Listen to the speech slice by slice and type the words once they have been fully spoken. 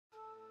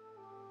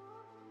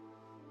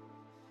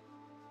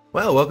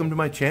Well, welcome to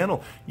my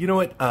channel. You know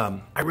what?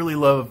 I really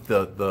love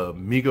the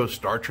Mego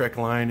Star Trek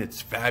line.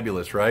 It's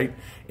fabulous, right?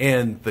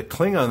 And the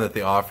Klingon that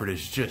they offered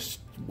is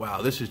just,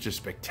 wow, this is just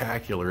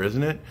spectacular,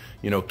 isn't it?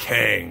 You know,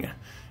 Kang.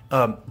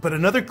 But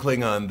another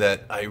Klingon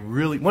that I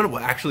really, well,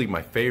 actually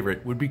my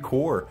favorite would be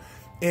Kor.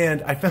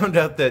 And I found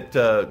out that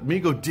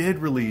Mego did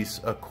release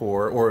a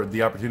Kor, or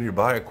the opportunity to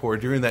buy a Kor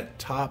during that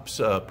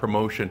Topps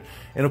promotion.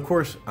 And of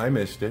course, I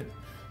missed it.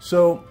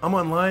 So I'm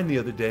online the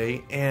other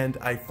day and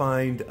I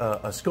find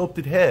a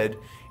sculpted head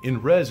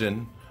in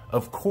resin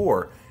of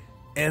Kor.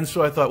 And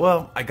so I thought,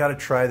 well, I got to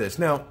try this.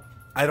 Now,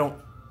 I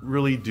don't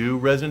really do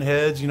resin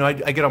heads. You know, I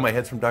get all my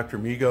heads from Dr.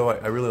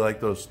 Mego. I really like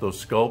those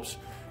sculpts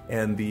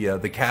and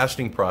the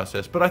casting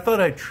process. But I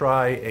thought I'd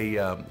try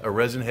a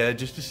resin head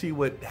just to see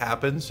what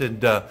happens.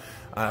 And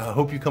I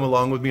hope you come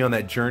along with me on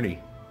that journey.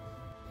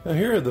 Now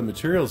here are the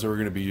materials that we're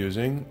going to be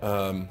using.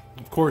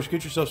 Of course,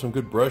 get yourself some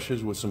good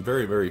brushes with some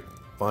very, very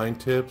fine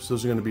tips.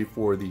 Those are going to be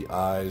for the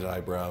eyes,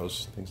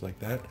 eyebrows, things like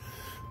that.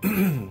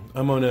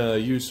 I'm going to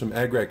use some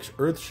Agrax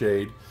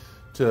Earthshade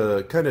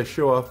to kind of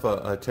show off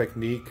a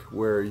technique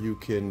where you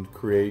can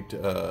create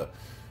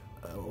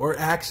or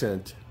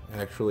accent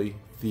actually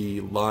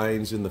the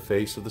lines in the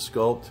face of the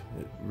sculpt.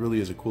 It really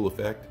is a cool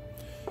effect.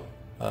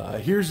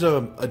 Here's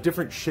a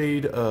different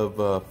shade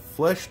of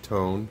flesh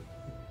tone.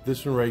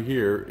 This one right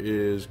here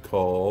is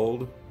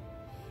called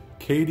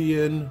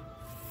Cadian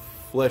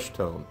Flesh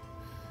Tone.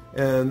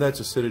 And that's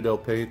a Citadel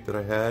paint that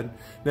I had.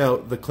 Now,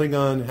 the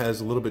Klingon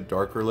has a little bit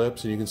darker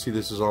lips, and you can see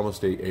this is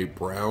almost a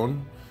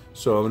brown.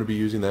 So I'm going to be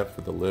using that for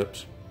the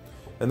lips.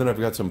 And then I've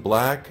got some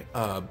black.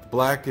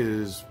 Black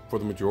is for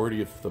the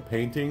majority of the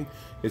painting.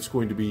 It's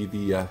going to be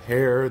the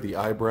hair, the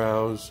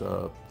eyebrows,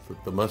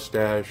 the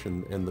mustache,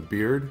 and the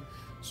beard.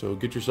 So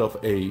get yourself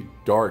a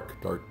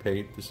dark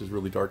paint. This is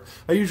really dark.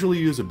 I usually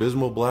use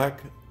Abysmal Black,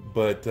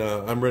 but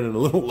I'm running a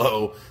little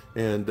low,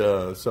 and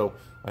so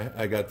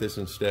I got this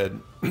instead.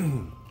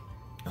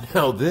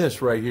 Now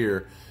this right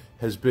here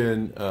has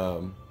been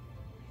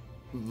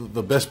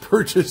the best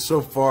purchase so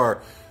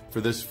far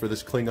for this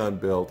Klingon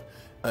build.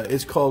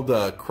 It's called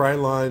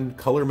Krylon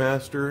Color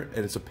Master,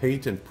 and it's a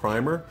paint and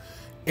primer.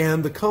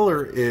 And the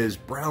color is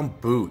brown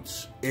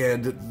boots,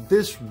 and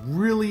this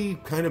really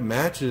kind of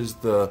matches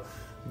the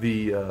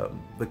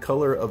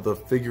color of the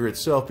figure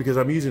itself, because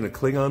I'm using a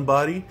Klingon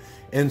body,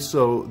 and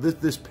so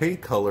this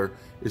paint color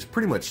is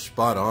pretty much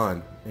spot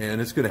on,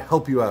 and it's going to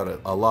help you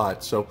out a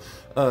lot. So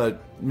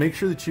make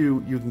sure that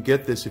you can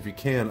get this if you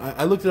can.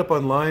 I looked it up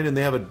online, and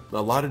they have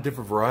a lot of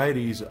different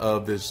varieties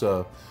of this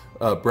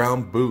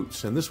brown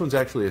boots, and this one's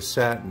actually a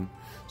satin.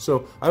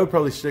 So I would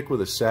probably stick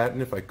with a satin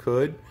if I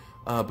could,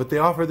 but they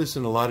offer this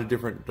in a lot of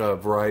different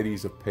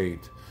varieties of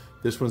paint.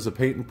 This one's a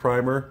paint and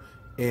primer,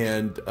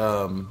 and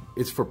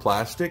it's for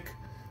plastic.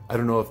 I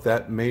don't know if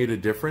that made a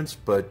difference,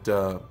 but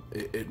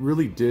it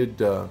really did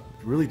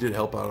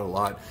help out a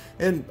lot.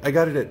 And I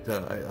got it at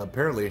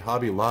apparently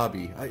Hobby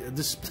Lobby.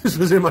 This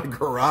was in my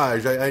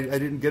garage. I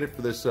didn't get it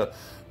for this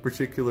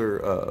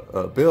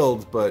particular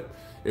build, but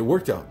it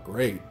worked out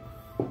great.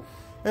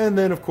 And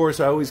then, of course,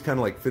 I always kind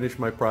of like finish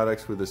my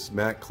products with this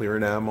matte clear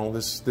enamel.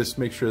 This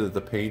makes sure that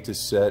the paint is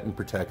set and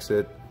protects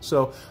it.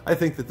 So I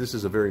think that this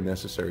is a very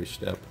necessary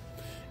step.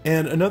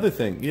 And another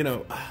thing, you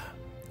know,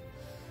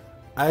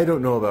 I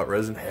don't know about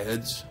resin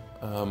heads.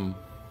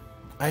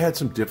 I had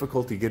some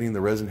difficulty getting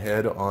the resin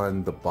head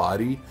on the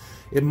body.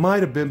 It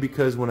might have been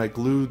because when I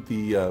glued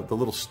the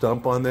little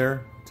stump on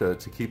there to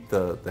keep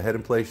the head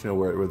in place, you know,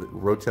 where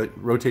it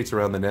rotates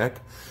around the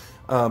neck,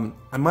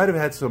 I might have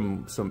had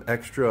some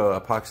extra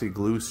epoxy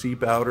glue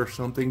seep out or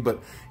something,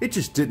 but it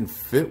just didn't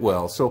fit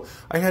well. So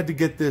I had to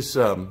get this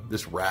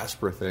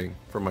rasper thing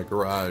from my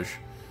garage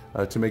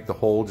to make the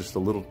hole just a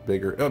little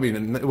bigger. I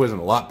mean, it wasn't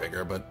a lot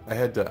bigger, but I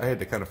had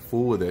to kind of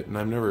fool with it, and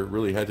I've never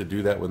really had to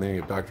do that with any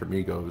of Dr.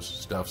 Mego's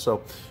stuff.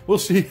 So we'll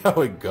see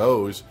how it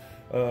goes.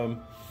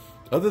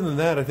 Other than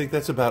that, I think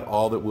that's about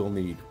all that we'll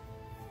need.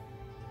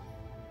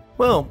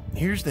 Well,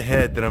 here's the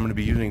head that I'm going to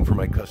be using for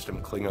my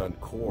custom Klingon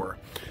Kor.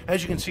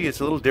 As you can see, it's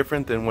a little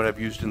different than what I've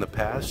used in the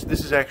past.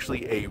 This is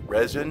actually a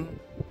resin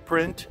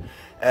print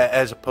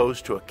as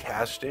opposed to a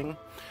casting.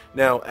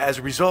 Now, as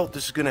a result,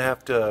 this is going to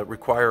have to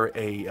require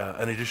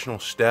an additional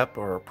step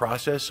or a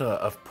process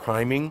of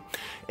priming.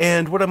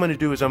 And what I'm going to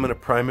do is I'm going to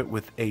prime it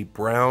with a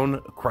brown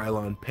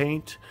Krylon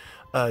paint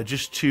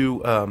just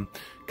to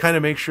kind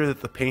of make sure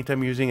that the paint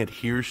I'm using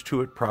adheres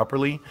to it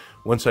properly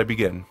once I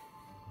begin.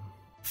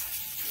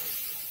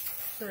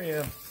 Here I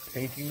am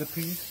painting the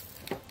piece.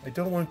 I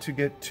don't want to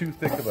get too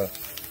thick of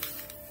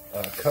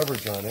a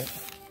coverage on it.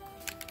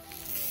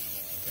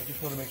 I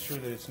just want to make sure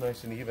that it's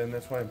nice and even.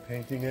 That's why I'm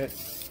painting it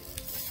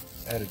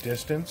at a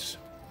distance,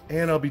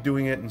 and I'll be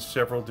doing it in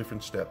several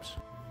different steps.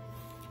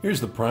 Here's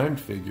the primed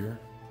figure.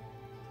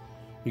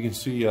 You can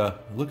see it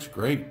looks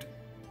great.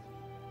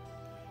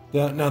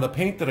 Now the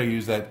paint that I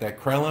use, that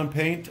Krylon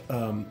paint,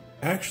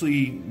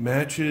 actually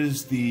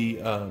matches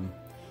the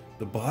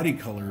body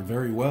color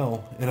very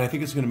well, and I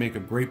think it's going to make a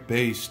great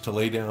base to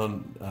lay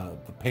down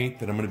the paint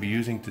that I'm going to be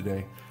using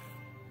today.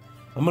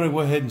 I'm going to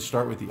go ahead and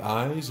start with the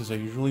eyes as I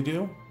usually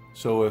do.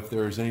 So if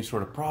there's any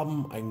sort of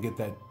problem, I can get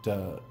that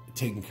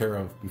taken care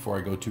of before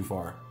I go too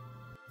far.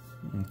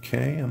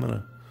 Okay, I'm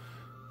gonna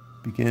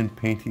begin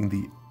painting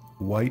the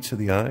whites of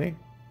the eye.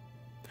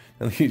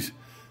 Now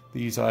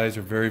these eyes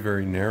are very,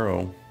 very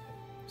narrow,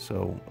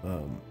 so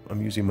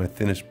I'm using my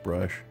thinnest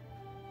brush.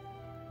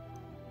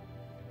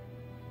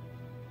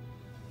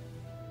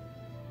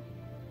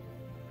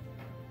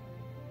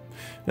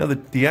 Now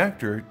the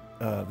actor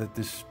that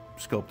this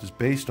sculpt is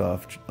based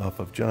off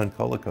of, John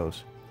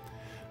Colicos.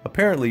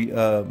 Apparently,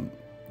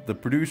 the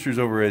producers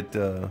over at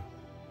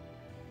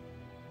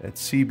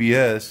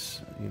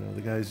CBS, you know,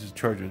 the guys in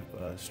charge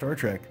of Star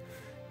Trek,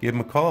 gave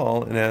him a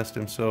call and asked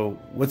him, so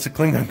what's the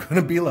Klingon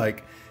going to be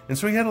like? And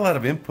so he had a lot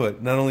of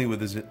input, not only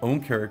with his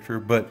own character,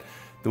 but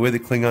the way the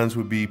Klingons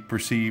would be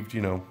perceived,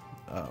 you know,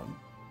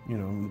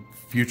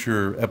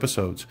 future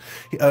episodes.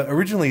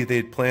 Originally, they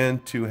had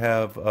planned to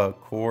have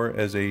Kor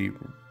as a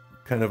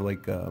kind of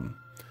like a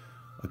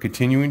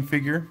continuing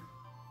figure.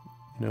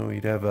 You know,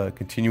 he'd have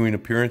continuing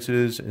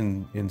appearances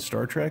in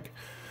Star Trek,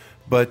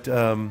 but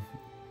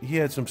he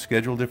had some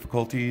schedule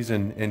difficulties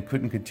and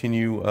couldn't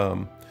continue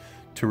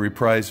to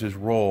reprise his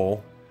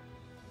role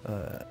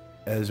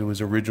as it was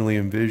originally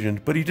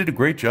envisioned. But he did a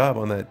great job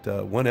on that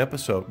one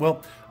episode.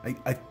 Well,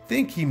 I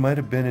think he might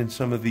have been in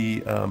some of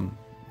the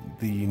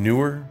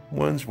newer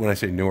ones. When I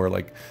say newer,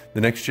 like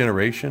the Next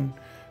Generation,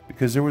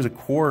 because there was a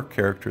Kor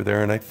character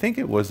there, and I think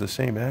it was the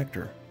same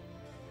actor.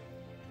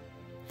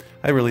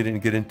 I really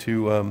didn't get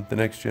into the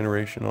Next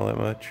Generation all that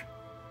much.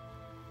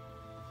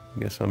 I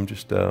guess I'm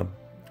just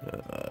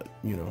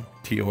you know,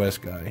 TOS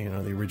guy, you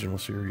know, the original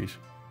series.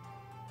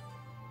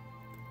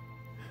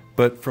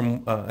 But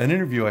from an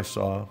interview I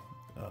saw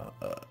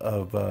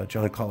of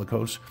John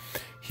Colicos,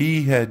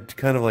 he had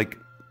kind of like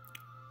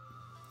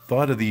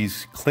thought of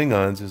these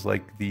Klingons as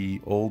like the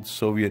old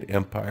Soviet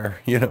Empire,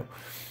 you know,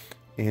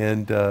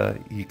 and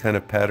he kind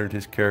of patterned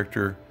his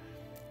character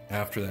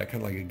after that,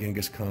 kind of like a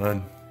Genghis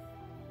Khan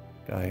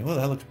guy. Well,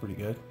 that looks pretty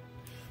good.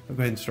 I'll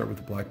go ahead and start with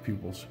the black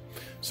pupils.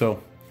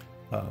 So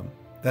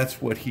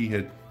that's what he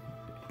had,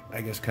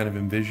 I guess, kind of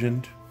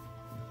envisioned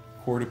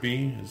Kor to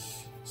be.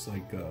 It's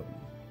like a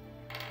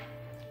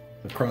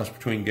cross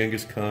between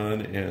Genghis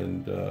Khan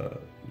and you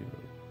know,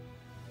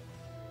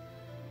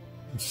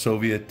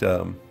 Soviet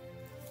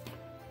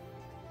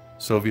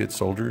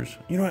soldiers.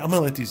 You know what? I'm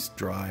gonna let these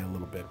dry a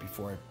little bit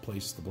before I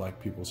place the black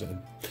pupils in.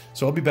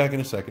 So I'll be back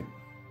in a second,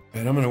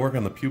 and I'm gonna work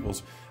on the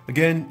pupils.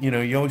 Again, you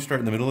know, you always start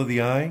in the middle of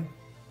the eye, and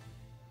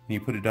you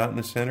put a dot in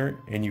the center,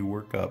 and you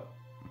work up.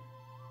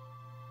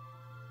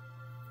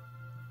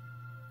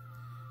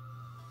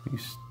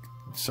 These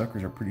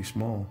suckers are pretty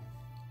small.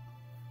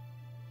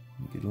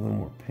 Get a little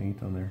more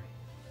paint on there.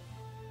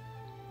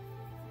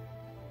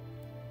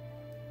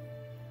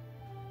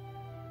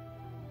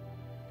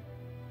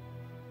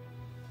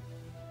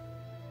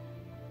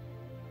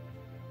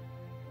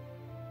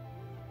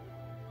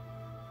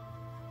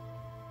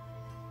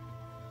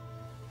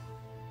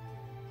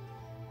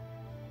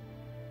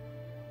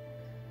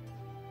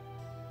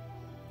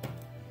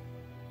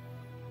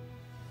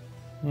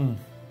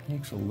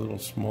 Looks a little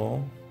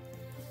small.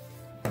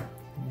 Get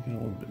a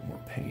little bit more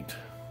paint.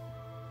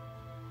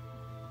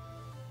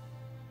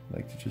 I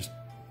like to just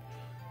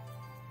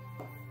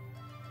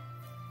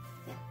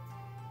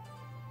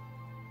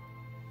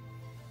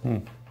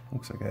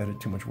looks like I added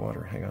too much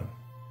water. Hang on.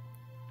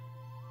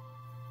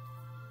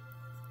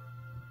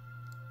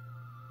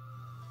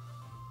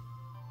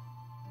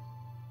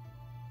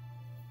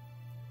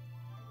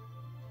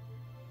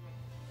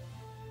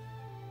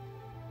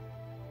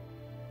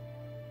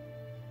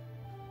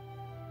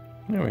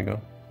 There we go.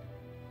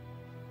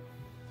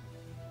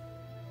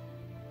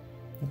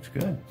 Looks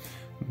good.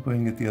 Let me go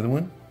ahead and get the other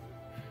one.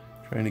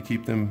 Trying to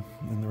keep them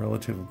in the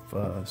relative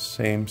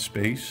same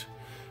space.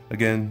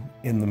 Again,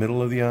 in the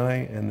middle of the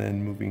eye and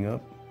then moving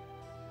up.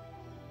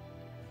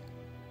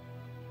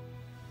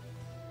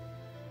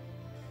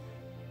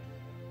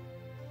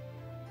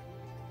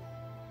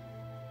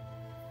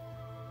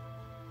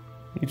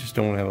 You just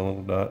don't have a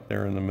little dot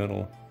there in the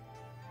middle.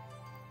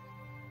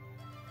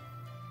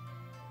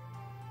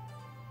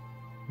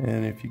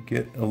 And if you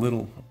get a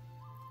little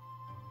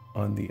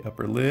on the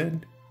upper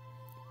lid,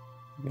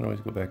 you can always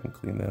go back and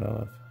clean that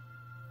off.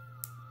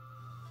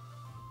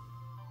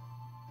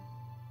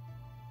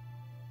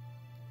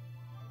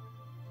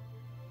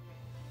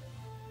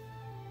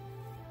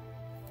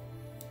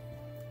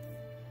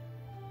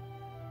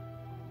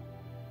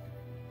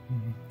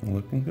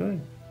 Looking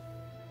good.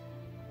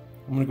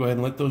 I'm gonna go ahead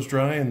and let those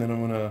dry, and then I'm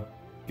gonna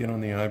get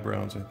on the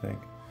eyebrows, I think.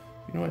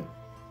 You know what?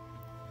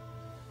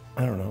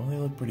 I don't know, they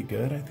look pretty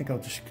good. I think I'll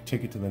just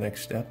take it to the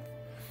next step.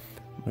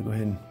 I'm gonna go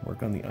ahead and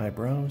work on the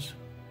eyebrows.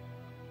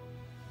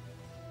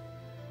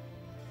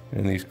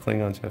 And these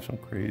Klingons have some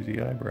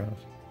crazy eyebrows.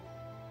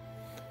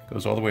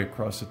 Goes all the way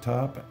across the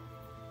top.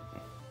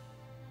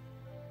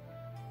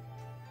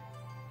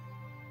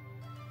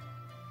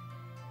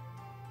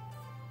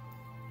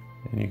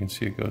 And you can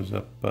see it goes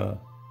up,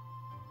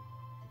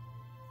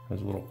 has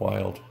a little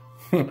wild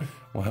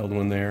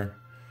one there.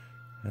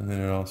 And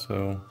then it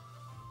also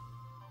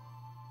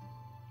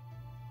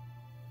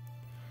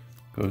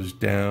Goes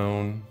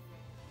down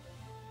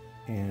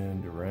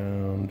and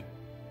around.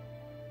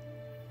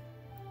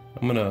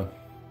 I'm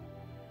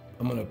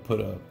gonna put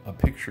a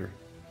picture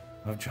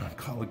of John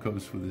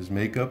Colicos with his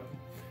makeup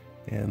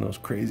and those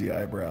crazy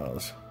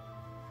eyebrows.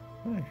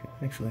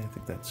 Actually, I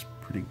think that's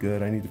pretty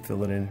good. I need to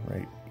fill it in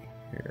right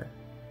here.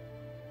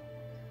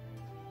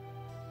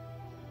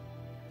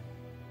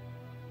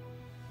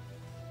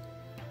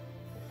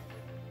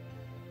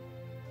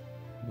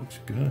 Looks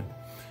good.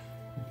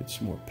 Get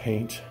some more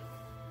paint.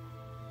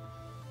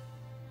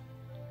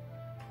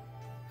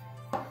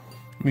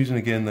 I'm using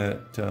again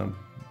that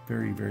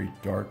very, very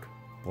dark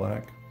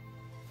black.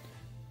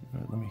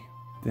 Let me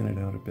thin it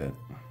out a bit.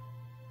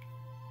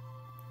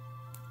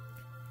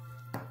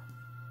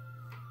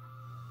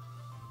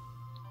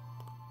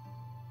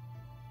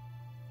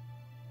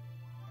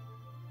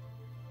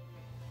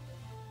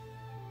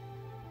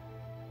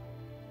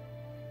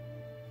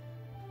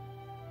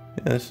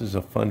 Yeah, this is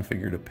a fun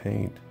figure to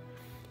paint.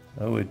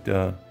 I would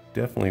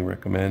definitely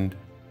recommend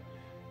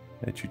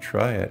that you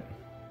try it.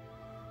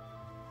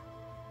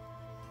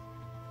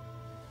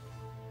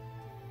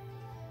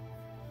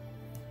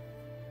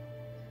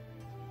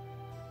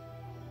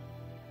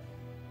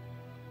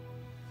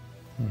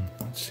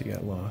 Let's see, I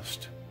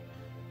lost.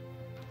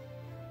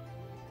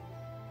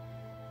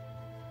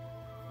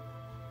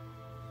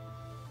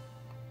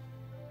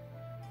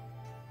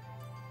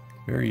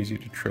 Very easy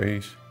to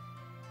trace.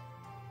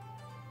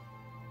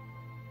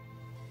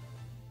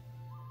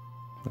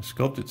 The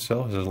sculpt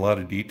itself has a lot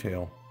of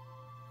detail.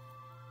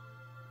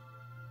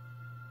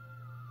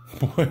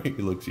 Boy, he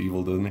looks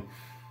evil, doesn't he?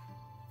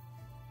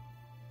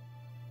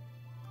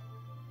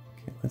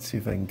 Okay, let's see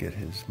if I can get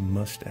his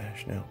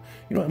mustache now.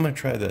 You know what, I'm going to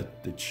try the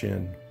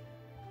chin.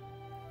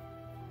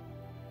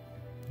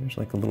 There's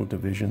like a little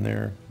division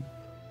there.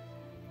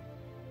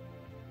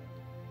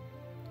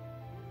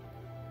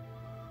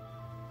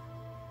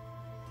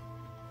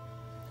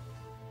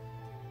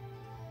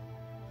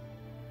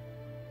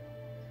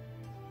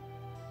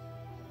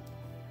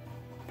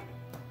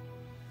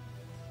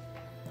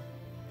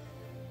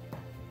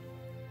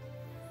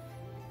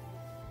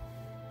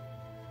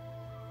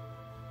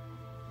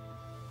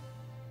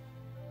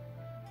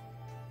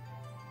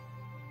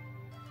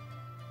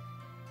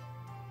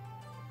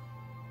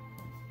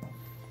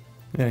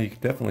 Yeah, you can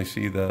definitely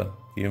see the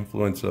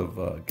influence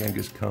of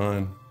Genghis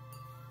Khan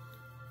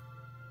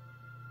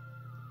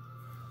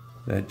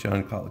that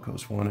John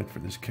Colicos wanted for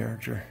this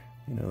character.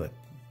 You know, that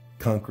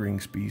conquering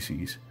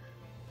species.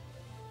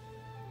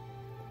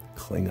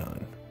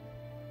 Klingon.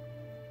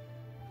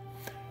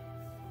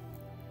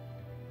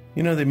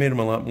 You know, they made him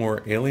a lot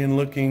more alien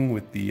looking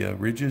with the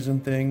ridges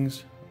and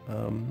things.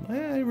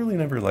 I really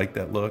never liked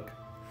that look.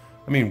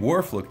 I mean,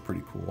 Worf looked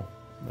pretty cool.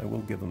 I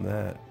will give him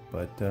that.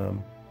 But,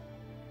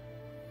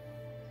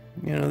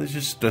 you know, there's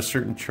just a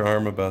certain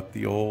charm about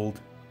the old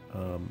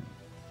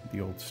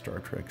Star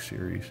Trek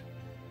series.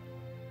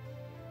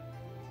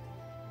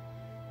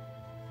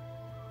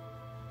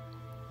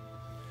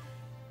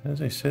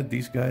 As I said,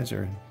 these guys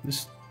are,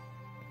 this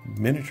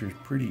miniature is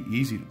pretty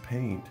easy to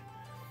paint.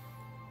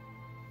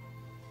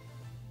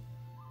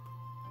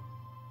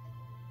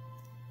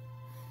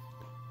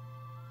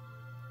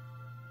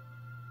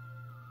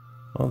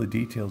 All the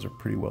details are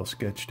pretty well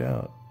sketched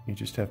out. You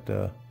just have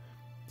to,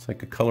 it's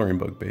like a coloring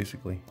book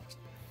basically. Just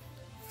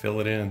fill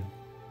it in.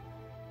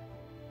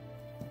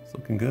 It's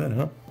looking good,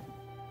 huh?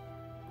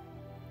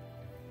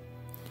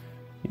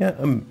 Yeah,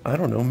 I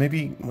don't know,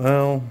 maybe,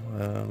 well,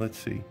 let's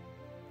see.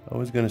 I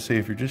was going to say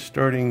if you're just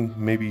starting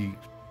maybe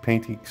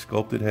painting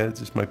sculpted heads,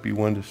 this might be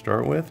one to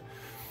start with.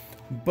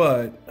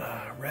 But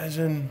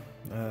resin,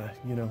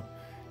 you know,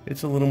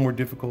 it's a little more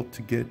difficult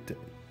to get,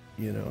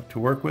 you know, to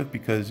work with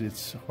because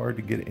it's hard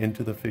to get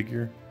into the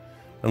figure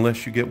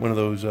unless you get one of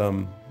those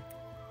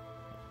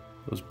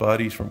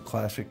bodies from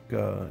classic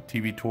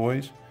TV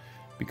toys,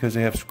 because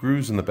they have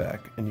screws in the back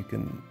and you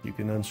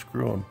can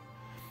unscrew them.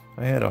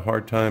 I had a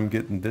hard time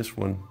getting this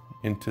one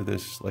into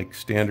this like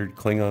standard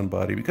Klingon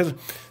body, because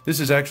this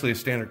is actually a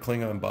standard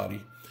Klingon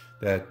body.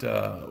 That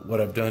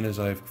what I've done is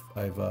I've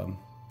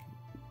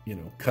you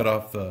know, cut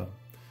off the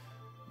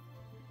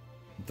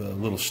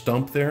little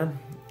stump there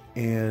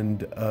and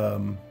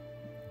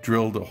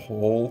drilled a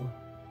hole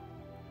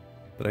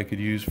that I could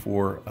use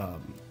for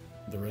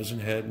the resin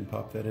head and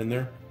pop that in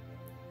there.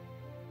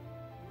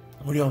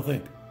 What do y'all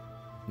think?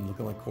 I'm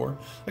looking like Kor.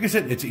 Like I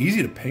said, it's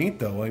easy to paint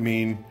though. I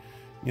mean,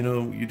 you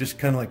know, you just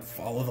kind of like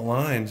follow the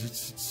lines.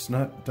 It's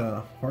not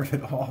hard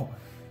at all.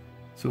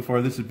 So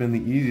far, this has been the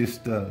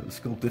easiest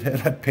sculpted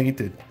head I've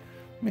painted.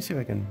 Let me see if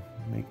I can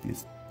make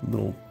these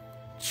little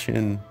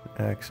chin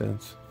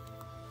accents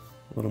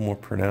a little more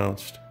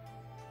pronounced.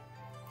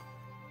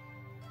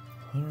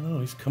 I don't know,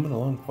 he's coming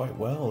along quite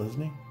well,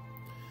 isn't he?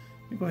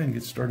 Let me go ahead and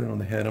get started on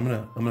the head. I'm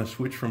gonna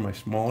switch from my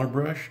smaller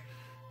brush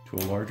to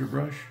a larger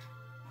brush.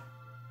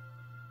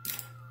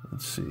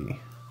 Let's see. Here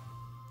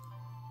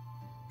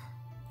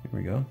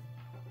we go.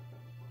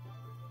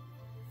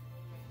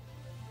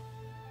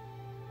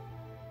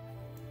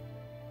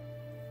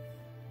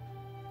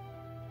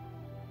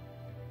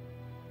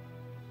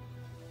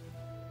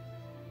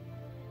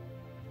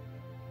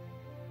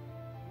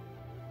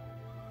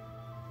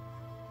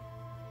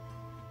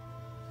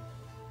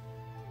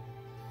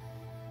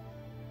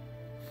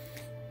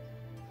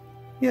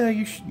 yeah,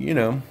 you should,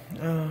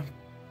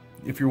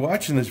 if you're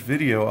watching this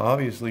video,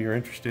 obviously you're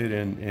interested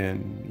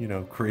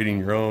in creating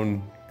your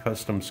own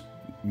custom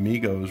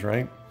Megos,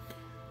 right?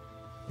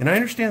 And I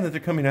understand that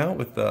they're coming out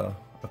with a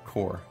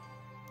Kor.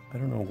 I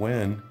don't know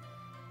when.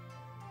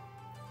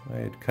 I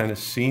had kind of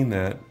seen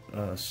that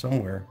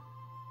somewhere.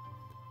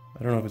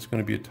 I don't know if it's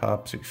going to be a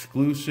Topps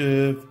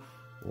exclusive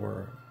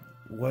or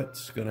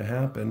what's going to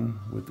happen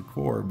with the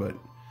Kor, but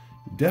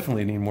you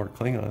definitely need more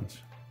Klingons.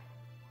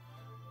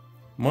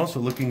 I'm also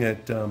looking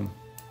at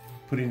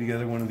putting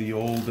together one of the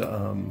old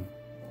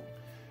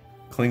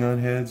Klingon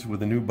heads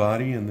with a new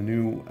body and the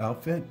new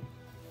outfit,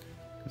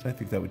 because I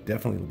think that would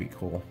definitely be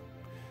cool.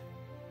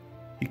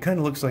 He kind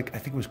of looks like, I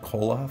think it was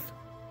Koloth.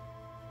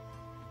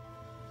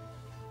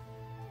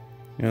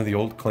 You know, the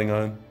old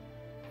Klingon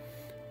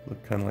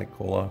looked kind of like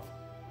Koloth.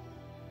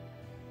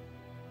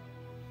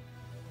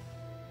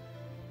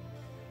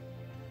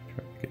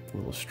 Try to get the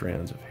little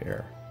strands of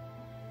hair.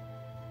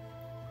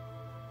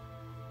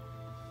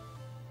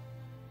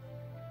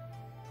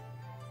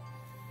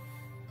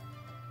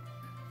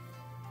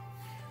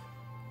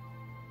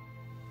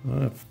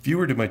 A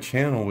viewer to my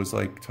channel was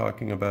like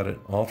talking about an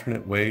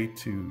alternate way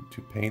to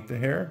paint the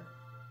hair,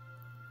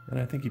 and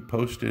I think he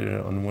posted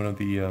it on one of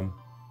the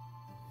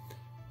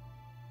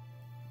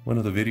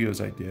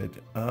videos I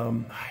did.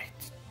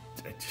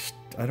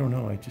 I don't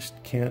know. I just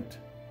can't.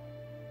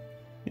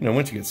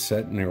 Once you get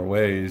set in your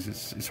ways,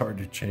 it's hard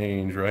to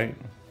change, right?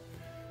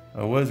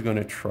 I was going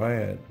to try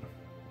it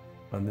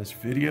on this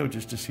video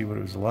just to see what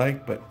it was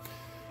like, but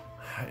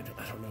I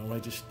don't know. I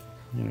just,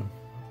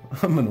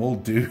 I'm an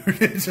old dude.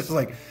 It's just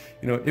like,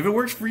 if it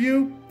works for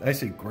you, I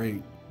say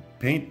great.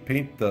 Paint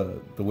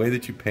the way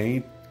that you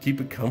paint.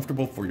 Keep it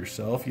comfortable for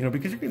yourself,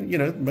 because you're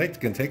gonna, it's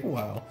gonna take a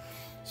while.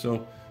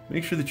 So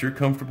make sure that you're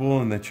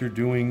comfortable and that you're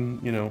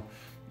doing,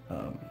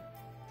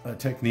 a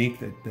technique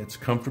that's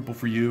comfortable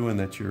for you and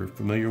that you're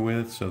familiar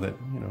with, so that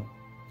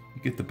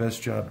you get the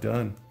best job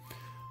done.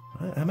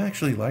 I'm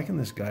actually liking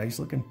this guy. He's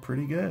looking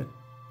pretty good.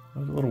 I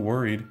was a little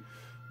worried.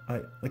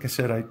 Like I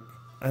said,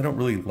 I don't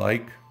really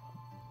like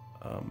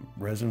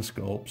resin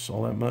sculpts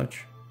all that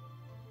much.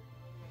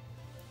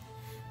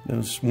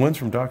 Those ones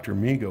from Dr.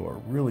 Mego are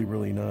really,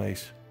 really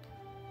nice.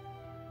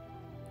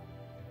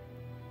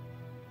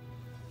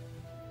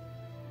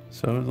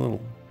 So I was a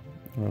little,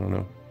 I don't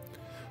know,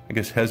 I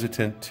guess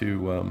hesitant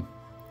to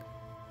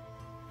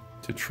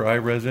try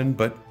resin,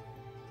 but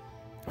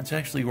it's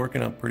actually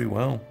working out pretty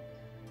well.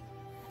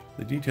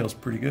 The detail's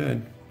pretty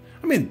good.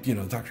 I mean,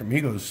 Dr.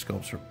 Mego's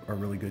sculpts are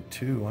really good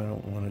too. I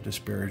don't want to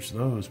disparage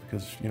those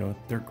because,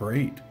 they're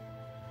great.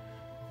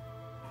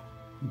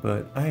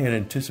 But I had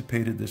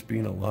anticipated this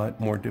being a lot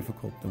more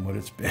difficult than what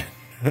it's been.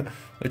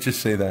 Let's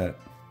just say that.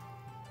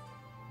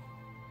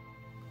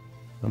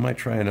 I might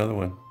try another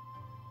one.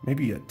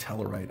 Maybe a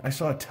Tellarite. I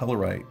saw a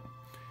Tellarite.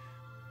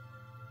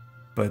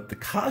 But the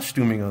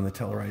costuming on the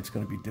Tellarite is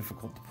going to be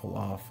difficult to pull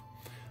off.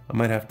 I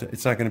might have to,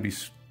 it's not going to be,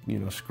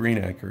 screen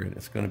accurate.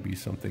 It's going to be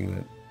something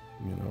that,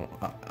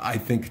 I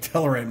think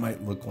Tellarite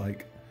might look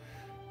like.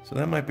 So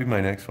that might be my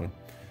next one.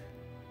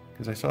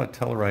 Because I saw a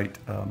Tellarite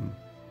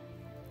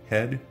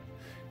head.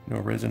 A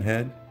resin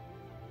head.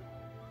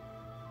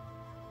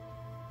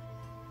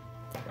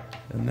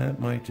 And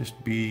that might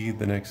just be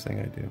the next thing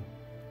I do.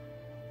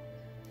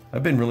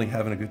 I've been really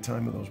having a good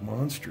time with those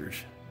monsters.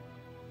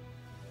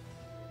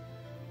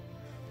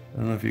 I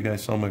don't know if you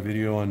guys saw my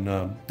video on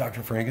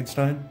Dr.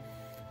 Frankenstein,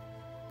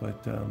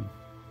 but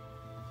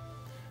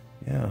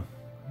yeah,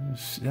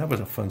 that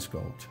was a fun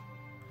sculpt.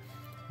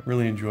 I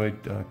really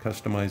enjoyed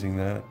customizing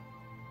that.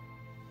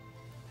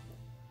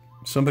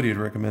 Somebody had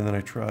recommended that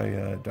I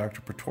try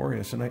Dr.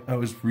 Pretorius, and I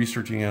was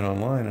researching it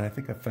online, and I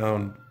think I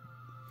found,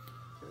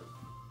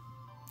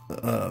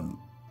 I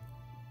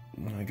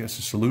guess,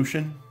 a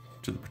solution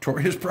to the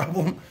Pretorius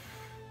problem.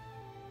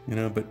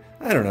 But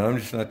I don't know. I'm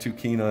just not too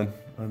keen on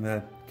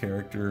that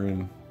character,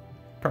 and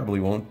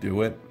probably won't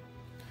do it.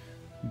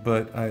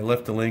 But I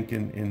left a link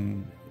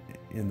in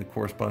the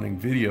corresponding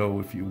video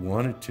if you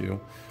wanted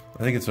to.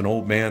 I think it's an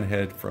old man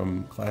head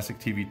from Classic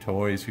TV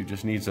Toys who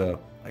just needs I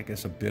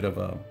guess, a bit of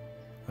a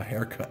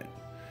haircut,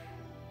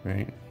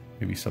 right?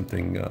 Maybe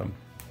something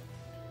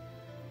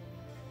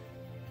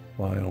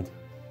wild.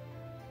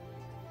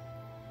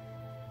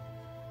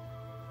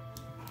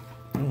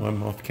 Oh,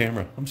 I'm off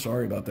camera. I'm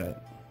sorry about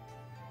that.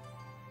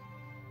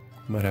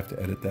 I might have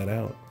to edit that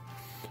out.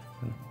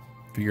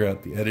 Figure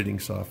out the editing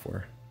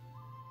software.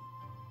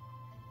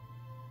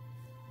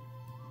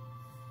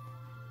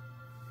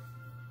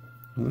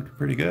 Looking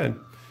pretty good.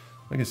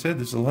 Like I said,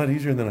 this is a lot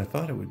easier than I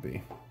thought it would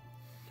be.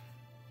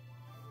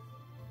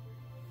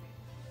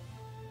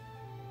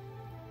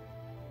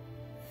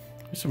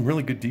 There's some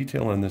really good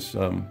detail on this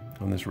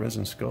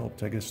resin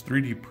sculpt. I guess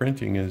 3D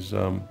printing has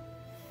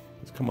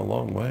come a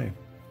long way.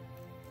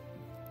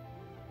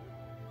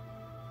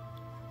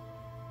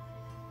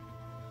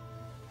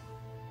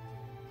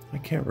 I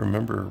can't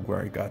remember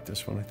where I got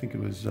this one. I think it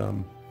was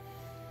on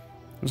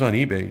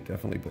eBay,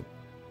 definitely, but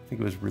I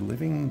think it was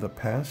Reliving the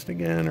Past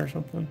Again or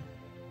something.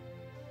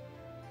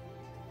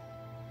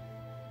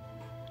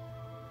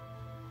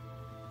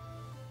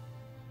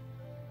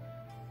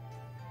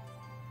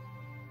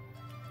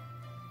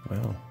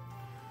 Wow,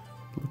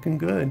 looking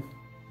good.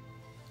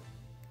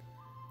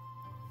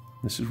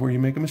 This is where you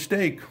make a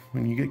mistake,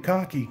 when you get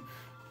cocky.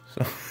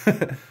 So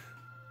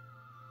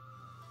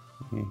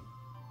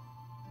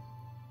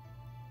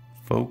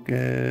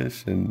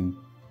focus, and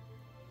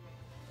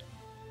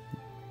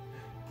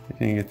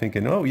you're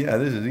thinking, oh yeah,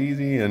 this is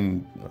easy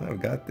and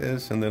I've got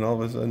this, and then all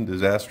of a sudden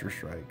disaster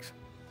strikes.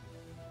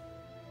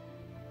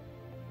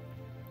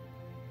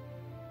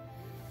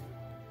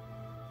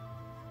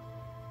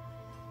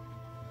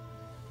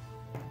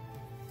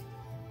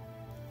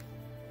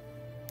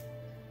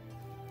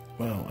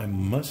 Well, I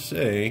must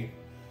say,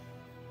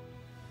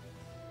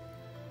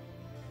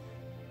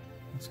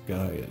 this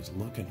guy is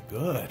looking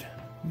good.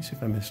 Let me see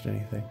if I missed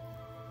anything.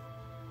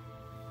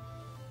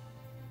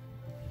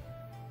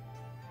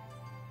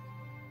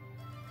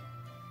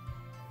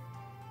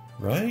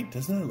 Right?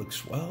 Doesn't that look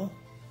swell?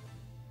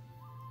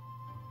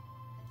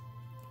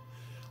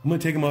 I'm going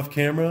to take him off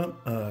camera,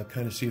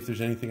 kind of see if there's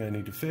anything I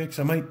need to fix.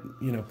 I might,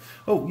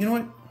 oh, you know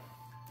what?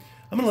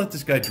 I'm going to let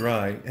this guy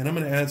dry, and I'm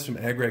going to add some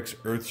Agrex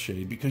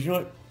Earthshade, because you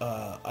know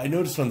what? I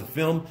noticed on the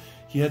film,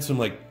 he had some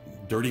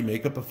like dirty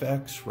makeup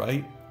effects,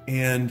 right?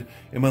 And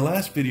in my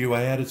last video,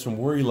 I added some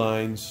worry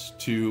lines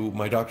to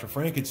my Dr.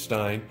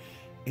 Frankenstein,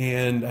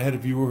 and I had a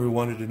viewer who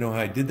wanted to know how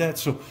I did that.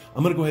 So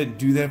I'm going to go ahead and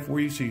do that for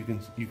you, so you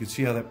can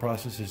see how that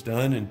process is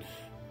done. And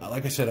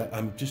like I said,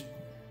 I'm just,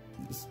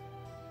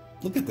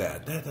 look at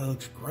that. That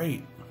looks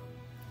great.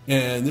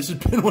 And this has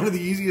been one of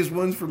the easiest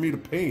ones for me to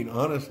paint,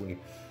 honestly.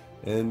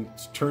 And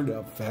it's turned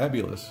out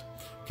fabulous.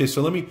 Okay,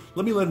 so let me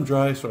let him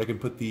dry so I can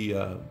put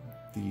the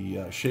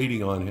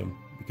shading on him,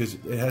 because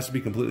it has to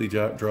be completely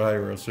dry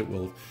or else it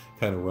will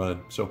kind of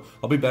run. So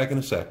I'll be back in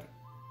a sec.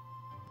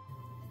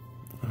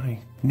 I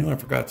knew I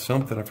forgot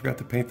something. I forgot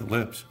to paint the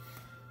lips.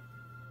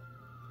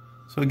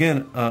 So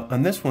again,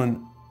 on this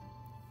one,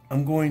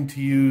 I'm going to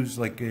use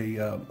like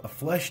a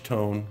flesh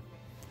tone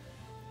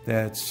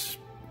that's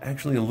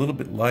actually a little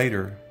bit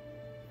lighter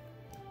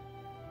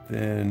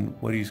than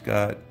what he's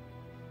got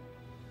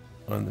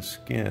on the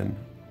skin,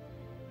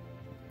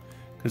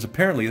 because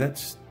apparently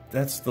that's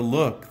the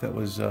look that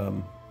was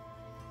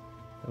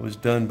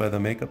done by the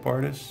makeup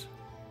artist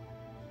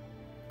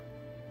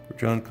for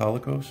John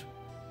Colicos.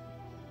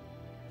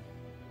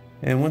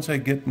 And once I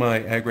get my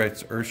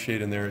Agrex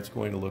Earthshade in there, it's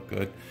going to look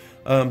good.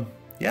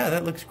 Yeah,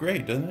 that looks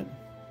great, doesn't it?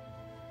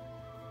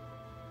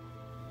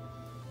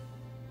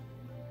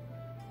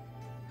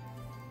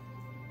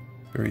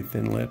 Very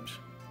thin lips.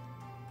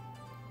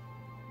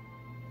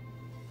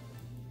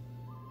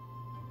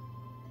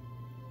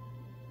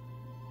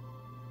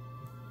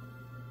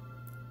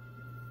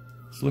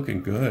 It's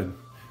looking good.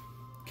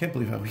 Can't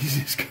believe how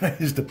easy this guy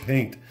is to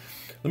paint.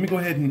 Let me go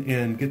ahead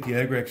and get the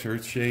Agrex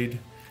Earthshade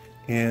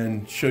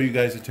and show you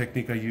guys a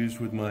technique I used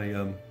with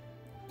my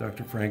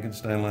Dr.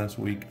 Frankenstein last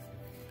week.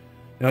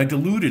 Now I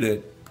diluted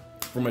it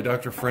for my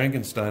Dr.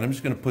 Frankenstein. I'm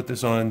just going to put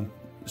this on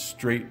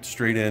straight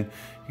in.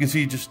 You can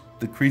see just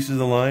the creases of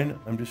the line.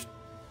 I'm just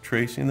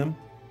tracing them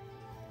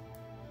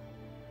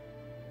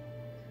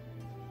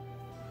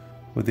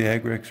with the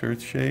Agrex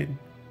Earthshade.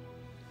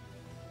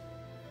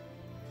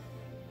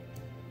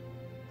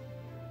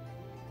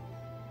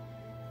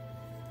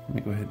 Let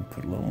me go ahead and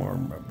put a little more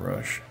on my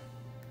brush.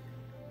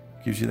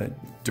 Gives you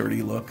that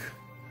dirty look.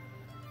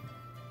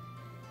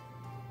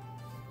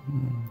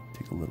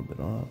 Take a little bit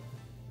off.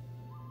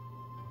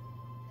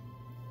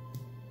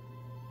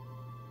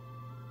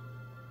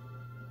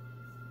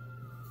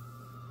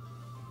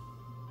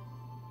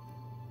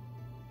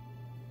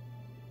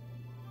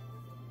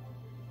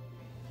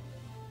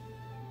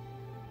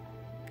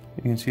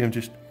 You can see I'm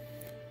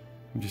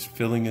just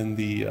filling in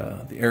the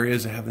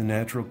areas that have the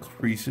natural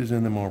creases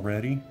in them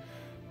already.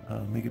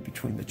 Make it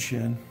between the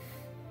chin.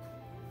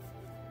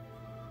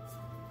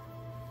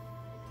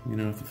 You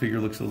know, if the figure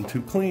looks a little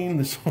too clean,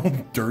 this will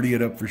dirty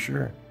it up for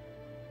sure.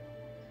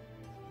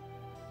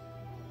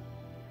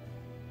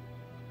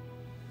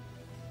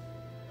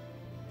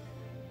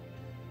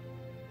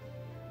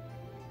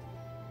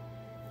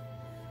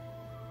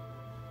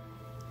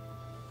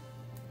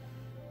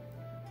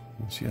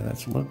 Let's see how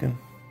that's looking.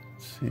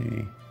 Let's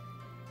see.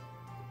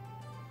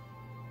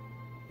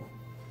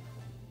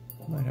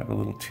 Might have a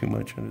little too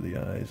much under the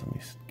eyes. Let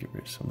me get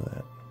rid of some of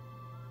that.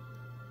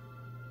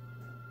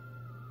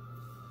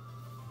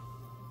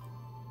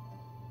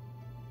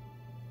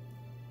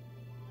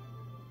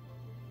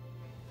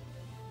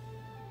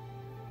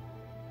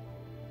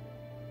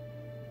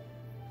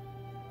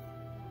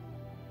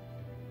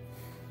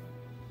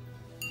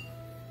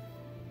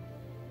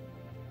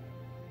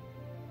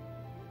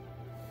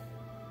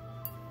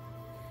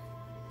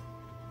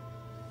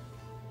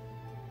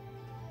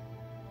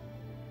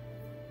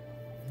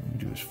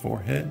 Do his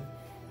forehead.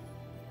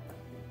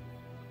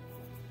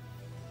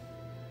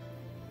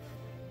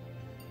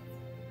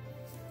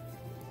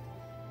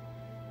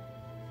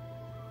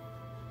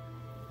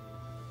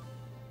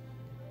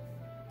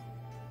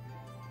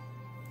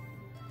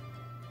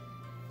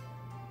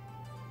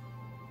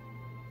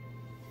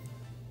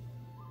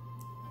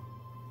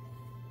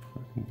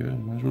 Looking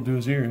good. Might as well do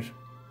his ears.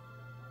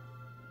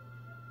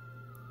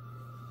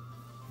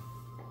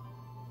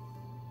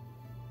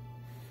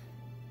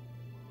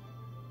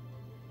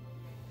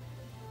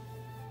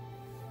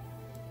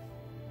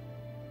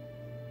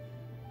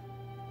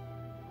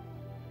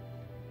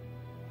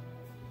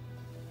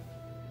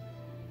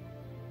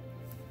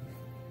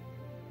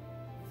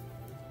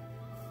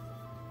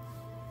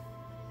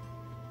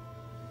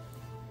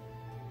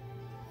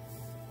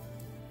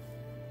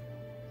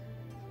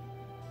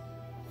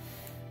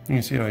 You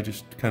can see how I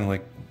just kind of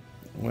like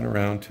went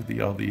around to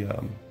all the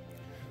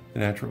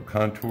natural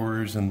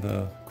contours and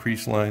the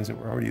crease lines that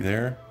were already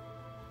there,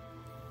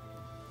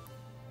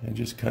 and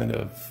just kind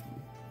of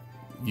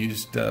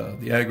used the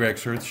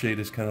Agrax Earthshade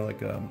as kind of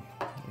like an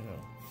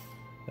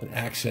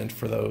accent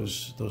for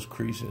those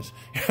creases.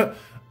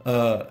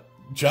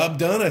 Job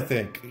done, I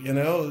think.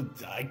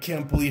 I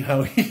can't believe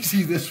how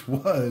easy this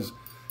was.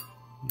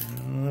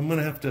 I'm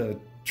gonna have to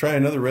try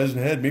another resin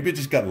head. Maybe I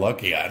just got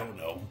lucky, I don't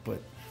know,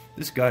 but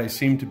this guy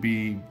seemed to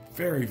be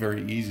very,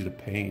 very easy to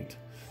paint.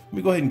 Let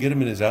me go ahead and get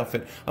him in his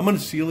outfit. I'm gonna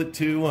seal it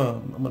too.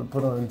 I'm gonna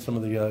put on some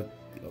of the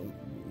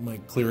my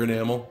clear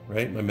enamel,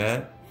 right, my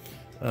matte,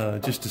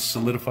 just to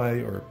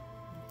solidify or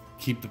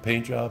keep the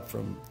paint job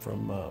from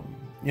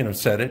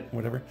set it,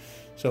 whatever.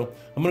 So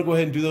I'm gonna go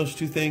ahead and do those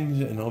two things,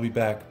 and I'll be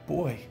back.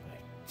 Boy,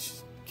 I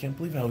just can't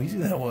believe how easy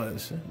that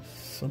was.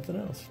 Something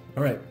else.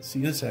 All right, see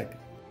you in a sec.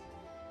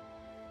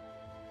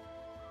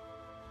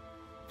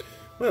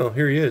 Well,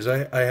 here he is.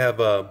 I have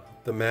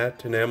the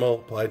matte enamel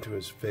applied to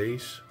his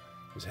face,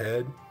 his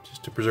head,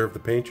 just to preserve the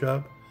paint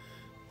job.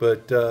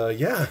 But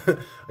yeah,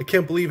 I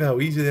can't believe how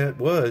easy that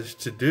was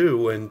to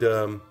do,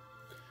 and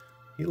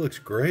he looks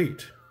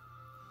great.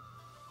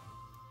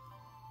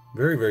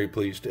 Very, very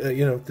pleased.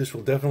 This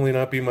will definitely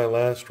not be my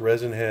last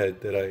resin head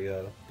that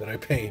I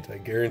paint. I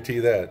guarantee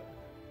that.